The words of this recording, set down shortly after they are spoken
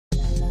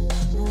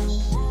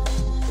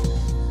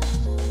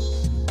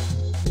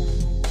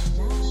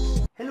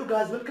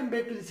guys, welcome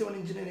back to the Civil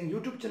Engineering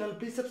YouTube channel.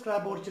 Please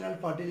subscribe our channel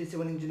for daily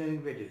civil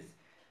engineering videos.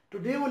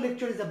 Today our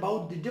lecture is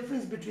about the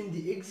difference between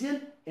the axial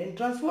and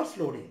transverse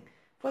loading.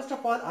 First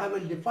of all, I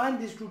will define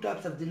these two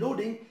types of the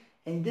loading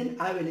and then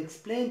I will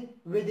explain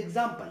with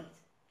examples.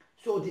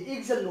 So the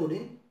axial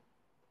loading.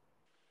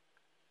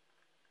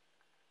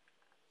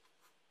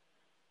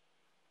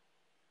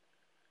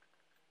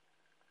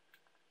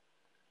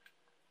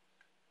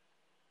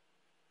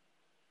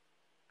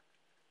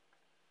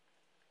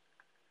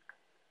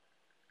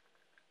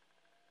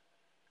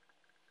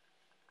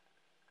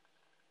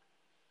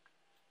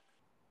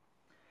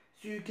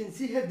 So you can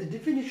see here the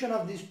definition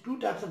of these two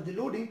types of the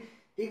loading.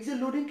 Axial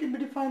loading can be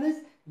defined as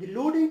the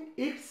loading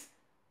acts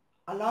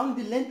along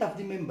the length of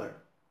the member,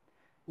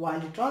 while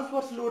the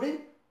transverse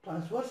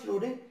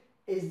loading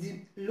is the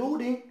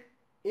loading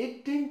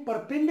acting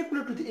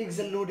perpendicular to the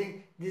axial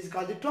loading. This is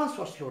called the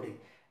transverse loading.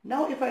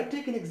 Now if I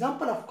take an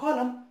example of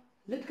column,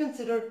 let's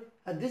consider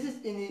this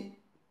is in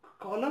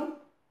a column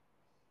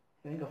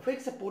having a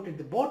fixed support at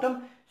the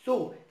bottom.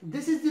 So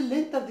this is the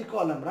length of the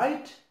column,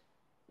 right?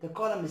 The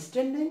column is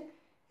standing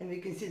and we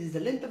can see this is the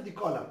length of the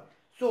column.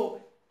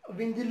 So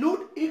when the load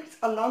acts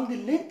along the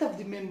length of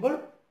the member,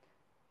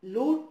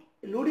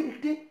 loading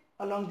acting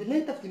along the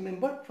length of the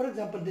member, for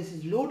example this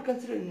is load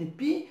considered in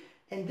P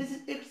and this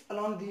is acts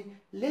along the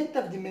length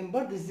of the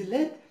member, this is the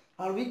length,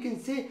 or we can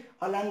say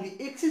along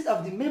the axis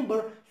of the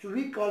member, so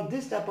we call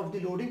this type of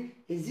the loading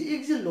is the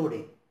axial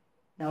loading.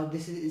 Now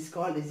this is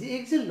called as the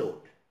axial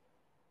load.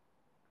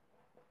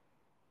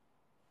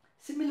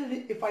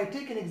 Similarly, if I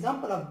take an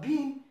example of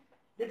beam,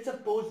 let's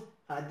suppose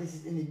this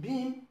is in a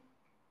beam,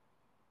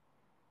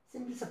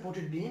 simply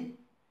supported beam.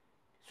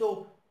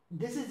 So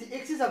this is the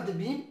axis of the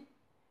beam.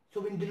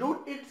 So when the load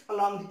acts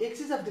along the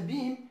axis of the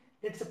beam,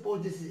 let's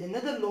suppose this is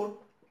another load.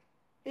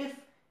 If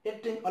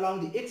acting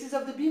along the axis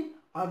of the beam,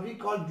 or we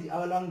call the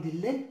along the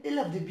length L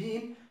of the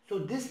beam, so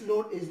this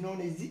load is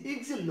known as the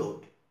axial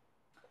load.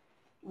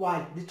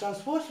 While the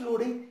transverse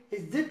loading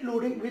is that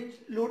loading which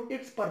load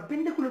acts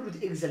perpendicular to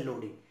the axial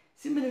loading.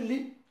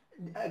 Similarly,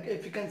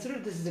 if you consider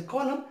this is a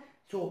column,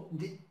 so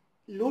the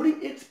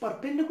loading acts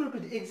perpendicular to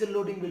the axial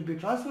loading will be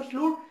transverse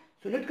load.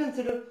 So let's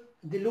consider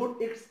the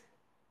load acts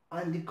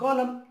and the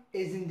column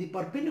is in the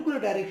perpendicular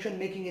direction,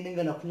 making an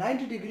angle of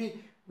 90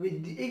 degree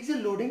with the axial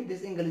loading.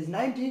 This angle is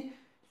 90.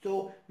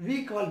 So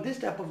we call this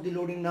type of the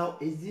loading now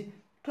is the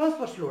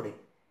transverse loading,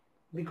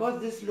 because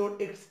this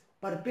load acts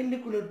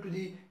perpendicular to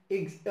the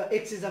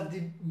axis of the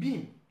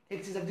beam,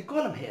 axis of the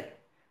column here,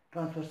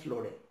 transverse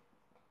loading.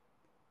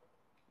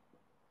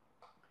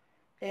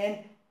 And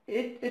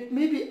it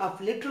may be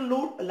of lateral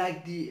load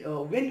like the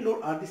wind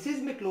load or the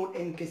seismic load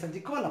in case of the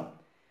column.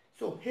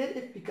 So here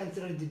if we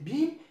consider the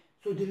beam,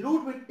 so the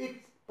load will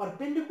act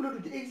perpendicular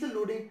to the axial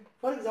loading.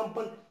 For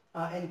example,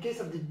 in case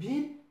of the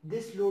beam,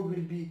 this load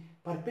will be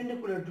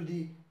perpendicular to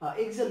the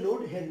axial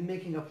load, here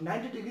making of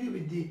 90 degree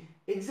with the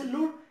axial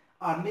load,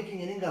 or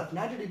making an angle of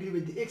 90 degree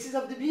with the axis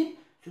of the beam.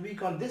 So we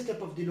call this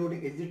type of the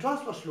loading is the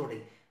transverse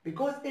loading,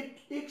 because it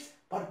acts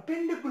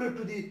perpendicular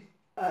to the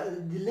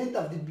length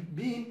of the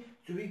beam.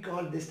 So we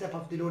call this type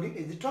of the loading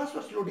is the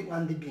transverse loading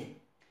on the beam.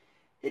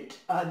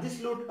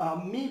 This load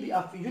may be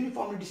of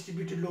uniformly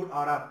distributed load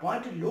or a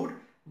pointed load,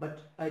 but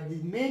the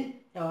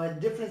main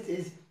difference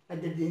is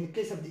that in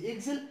case of the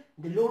axial,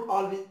 the load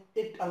always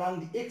acts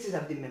along the axis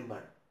of the member.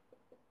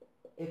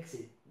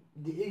 Axis.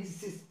 The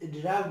axis is a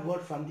derived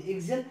word from the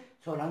axial.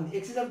 So along the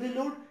axis of the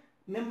load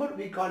member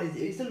we call it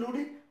the axial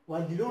loading,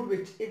 while the load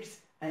which acts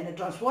in a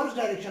transverse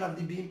direction of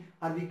the beam,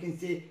 or we can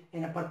say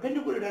in a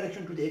perpendicular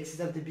direction to the axis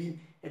of the beam,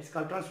 it's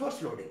called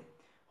transverse loading.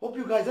 Hope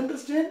you guys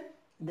understand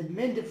the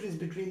main difference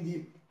between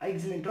the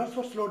axial and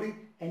transverse loading,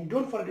 and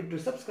don't forget to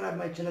subscribe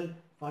my channel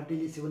for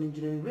daily civil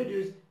engineering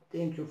videos.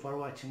 Thank you for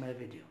watching my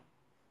video.